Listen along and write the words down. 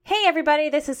everybody,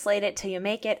 this is Slate It Till You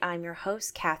Make It. I'm your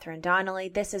host, Catherine Donnelly.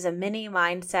 This is a mini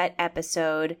mindset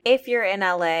episode. If you're in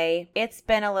LA, it's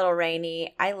been a little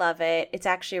rainy. I love it. It's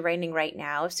actually raining right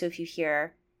now, so if you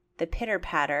hear the pitter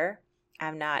patter,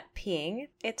 I'm not peeing.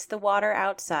 It's the water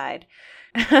outside.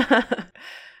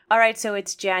 All right, so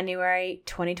it's January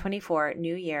 2024,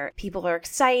 New Year. People are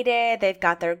excited. They've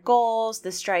got their goals.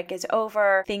 The strike is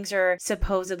over. Things are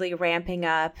supposedly ramping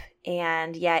up,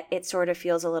 and yet it sort of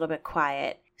feels a little bit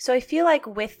quiet. So I feel like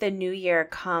with the new year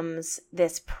comes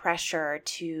this pressure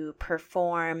to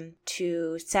perform,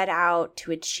 to set out,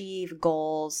 to achieve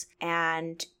goals,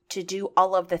 and to do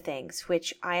all of the things,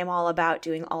 which I am all about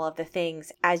doing all of the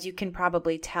things, as you can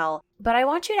probably tell. But I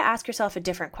want you to ask yourself a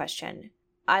different question.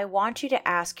 I want you to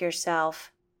ask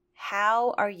yourself,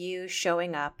 how are you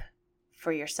showing up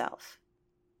for yourself?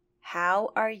 How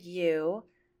are you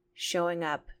showing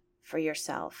up for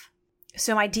yourself?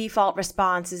 So my default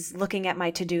response is looking at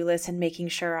my to-do list and making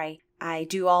sure I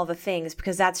do all the things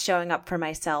because that's showing up for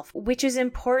myself, which is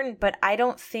important, but I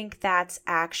don't think that's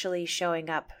actually showing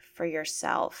up for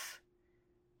yourself.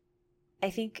 I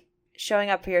think showing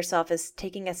up for yourself is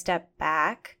taking a step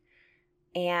back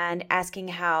and asking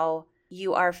how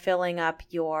you are filling up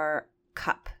your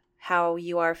cup, how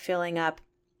you are filling up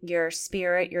your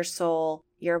spirit, your soul,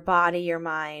 your body, your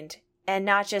mind, and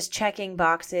not just checking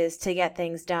boxes to get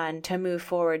things done, to move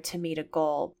forward, to meet a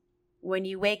goal. When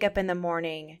you wake up in the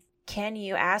morning, can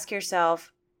you ask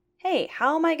yourself, hey,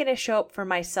 how am I going to show up for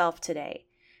myself today?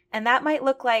 And that might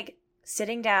look like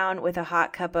sitting down with a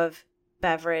hot cup of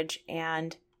beverage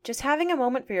and just having a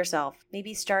moment for yourself,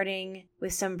 maybe starting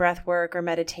with some breath work or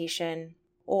meditation,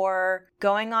 or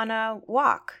going on a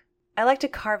walk. I like to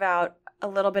carve out a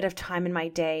little bit of time in my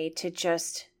day to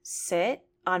just sit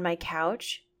on my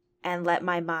couch and let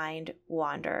my mind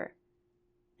wander.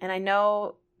 And I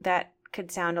know that could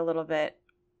sound a little bit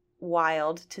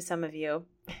wild to some of you,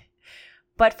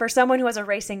 but for someone who has a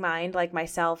racing mind like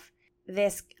myself,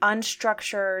 this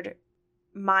unstructured,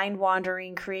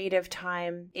 mind-wandering, creative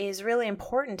time is really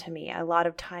important to me. A lot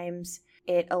of times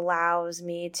it allows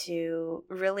me to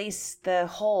release the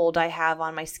hold I have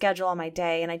on my schedule, on my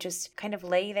day, and I just kind of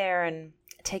lay there and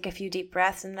take a few deep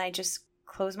breaths, and I just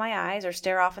close my eyes or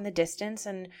stare off in the distance,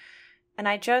 and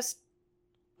I just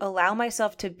allow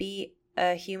myself to be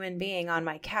a human being on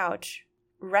my couch.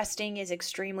 Resting is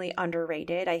extremely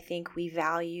underrated. I think we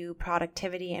value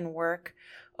productivity and work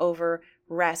over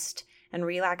rest and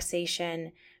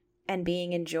relaxation and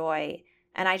being in joy.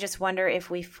 And I just wonder if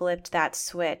we flipped that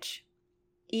switch.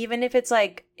 Even if it's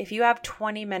like, if you have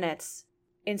 20 minutes,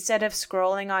 instead of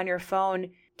scrolling on your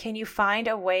phone, can you find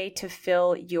a way to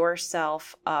fill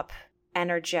yourself up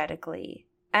energetically?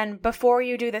 And before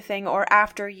you do the thing or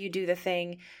after you do the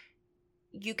thing,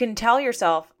 you can tell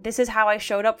yourself, this is how I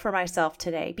showed up for myself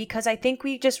today. Because I think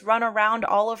we just run around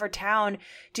all over town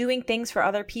doing things for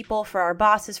other people, for our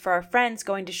bosses, for our friends,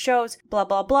 going to shows, blah,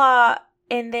 blah, blah.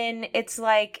 And then it's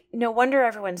like, no wonder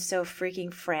everyone's so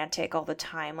freaking frantic all the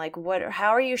time. Like, how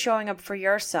are you showing up for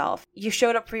yourself? You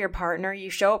showed up for your partner, you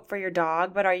show up for your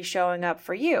dog, but are you showing up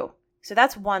for you? So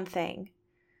that's one thing.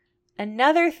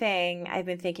 Another thing I've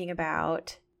been thinking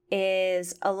about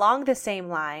is along the same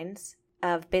lines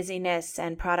of busyness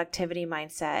and productivity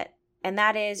mindset. And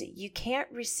that is, you can't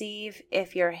receive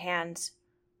if your hands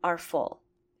are full.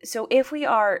 So if we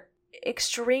are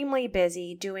extremely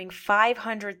busy doing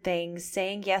 500 things,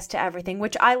 saying yes to everything,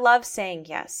 which I love saying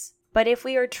yes. But if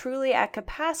we are truly at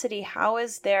capacity, how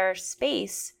is there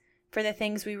space for the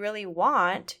things we really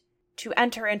want to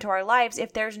enter into our lives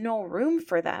if there's no room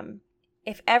for them?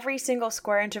 If every single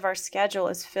square inch of our schedule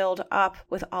is filled up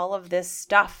with all of this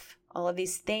stuff, all of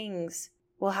these things,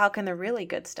 well, how can the really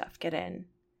good stuff get in?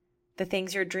 The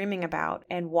things you're dreaming about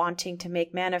and wanting to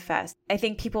make manifest. I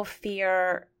think people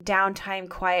fear downtime,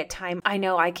 quiet time. I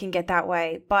know I can get that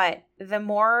way, but the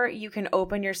more you can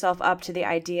open yourself up to the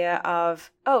idea of,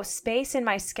 oh, space in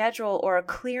my schedule or a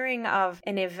clearing of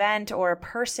an event or a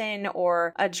person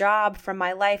or a job from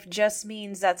my life just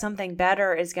means that something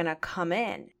better is going to come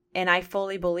in. And I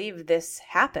fully believe this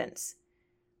happens.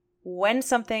 When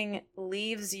something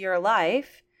leaves your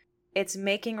life, it's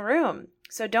making room.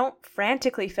 So don't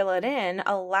frantically fill it in.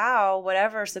 Allow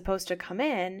whatever's supposed to come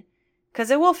in, because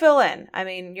it will fill in. I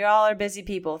mean, you all are busy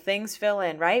people. Things fill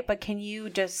in, right? But can you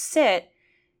just sit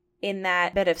in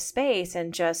that bit of space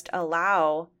and just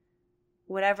allow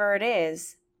whatever it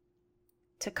is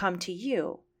to come to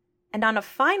you? And on a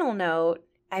final note,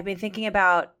 I've been thinking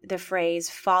about the phrase,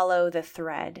 follow the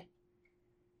thread.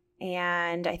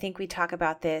 And I think we talk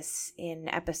about this in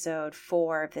episode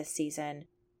 4 of this season.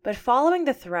 But following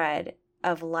the thread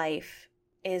of life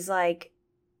is like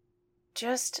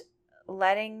just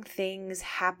letting things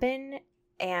happen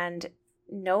and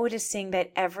noticing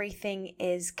that everything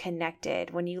is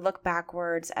connected. When you look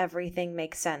backwards, everything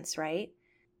makes sense, right?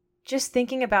 Just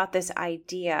thinking about this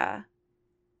idea,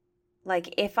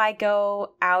 like if I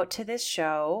go out to this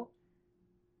show,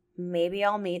 maybe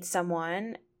I'll meet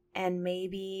someone and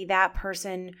maybe that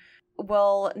person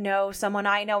will know someone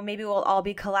I know. Maybe we'll all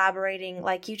be collaborating.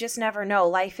 Like you just never know.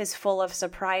 Life is full of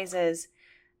surprises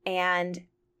and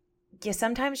you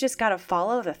sometimes just got to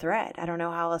follow the thread. I don't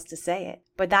know how else to say it,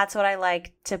 but that's what I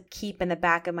like to keep in the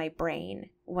back of my brain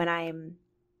when I'm,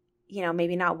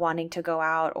 maybe not wanting to go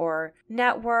out or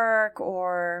network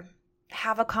or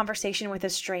have a conversation with a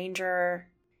stranger.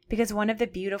 Because one of the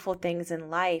beautiful things in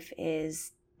life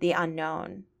is the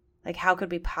unknown. Like, how could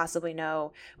we possibly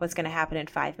know what's going to happen in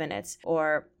 5 minutes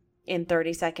or in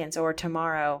 30 seconds or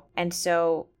tomorrow? And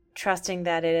so trusting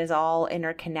that it is all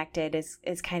interconnected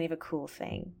is kind of a cool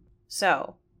thing.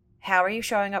 So how are you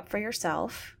showing up for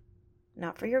yourself?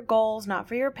 Not for your goals, not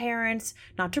for your parents,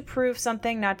 not to prove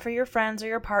something, not for your friends or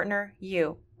your partner.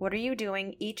 You. What are you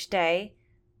doing each day?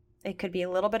 It could be a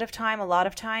little bit of time, a lot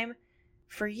of time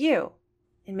for you,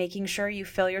 and making sure you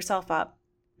fill yourself up.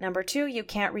 Number 2, you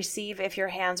can't receive if your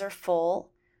hands are full.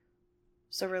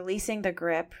 So releasing the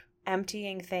grip,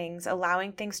 emptying things,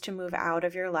 allowing things to move out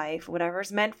of your life.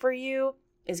 Whatever's meant for you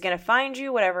is going to find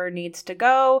you. Whatever needs to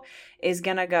go is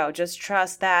going to go. Just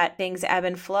trust that things ebb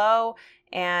and flow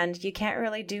and you can't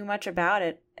really do much about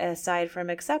it aside from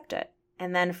accept it.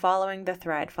 And then following the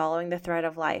thread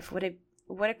of life. What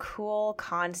a cool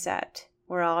concept.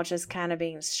 We're all just kind of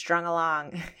being strung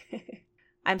along.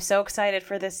 I'm so excited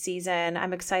for this season.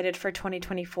 I'm excited for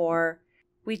 2024.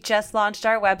 We just launched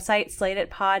our website,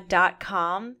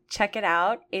 slatedpod.com. Check it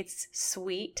out. It's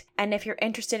sweet. And if you're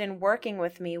interested in working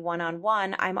with me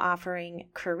one-on-one, I'm offering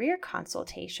career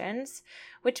consultations,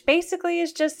 which basically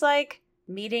is just like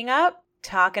meeting up,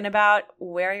 talking about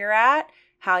where you're at,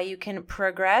 how you can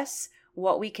progress,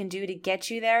 what we can do to get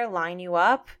you there, line you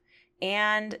up,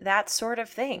 and that sort of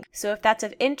thing. So if that's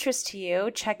of interest to you,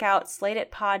 check out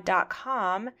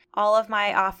slatedpod.com. All of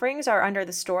my offerings are under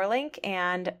the store link,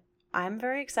 and I'm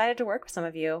very excited to work with some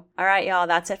of you. All right, y'all,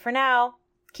 that's it for now.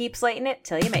 Keep slating it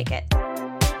till you make it.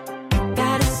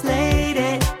 Gotta slate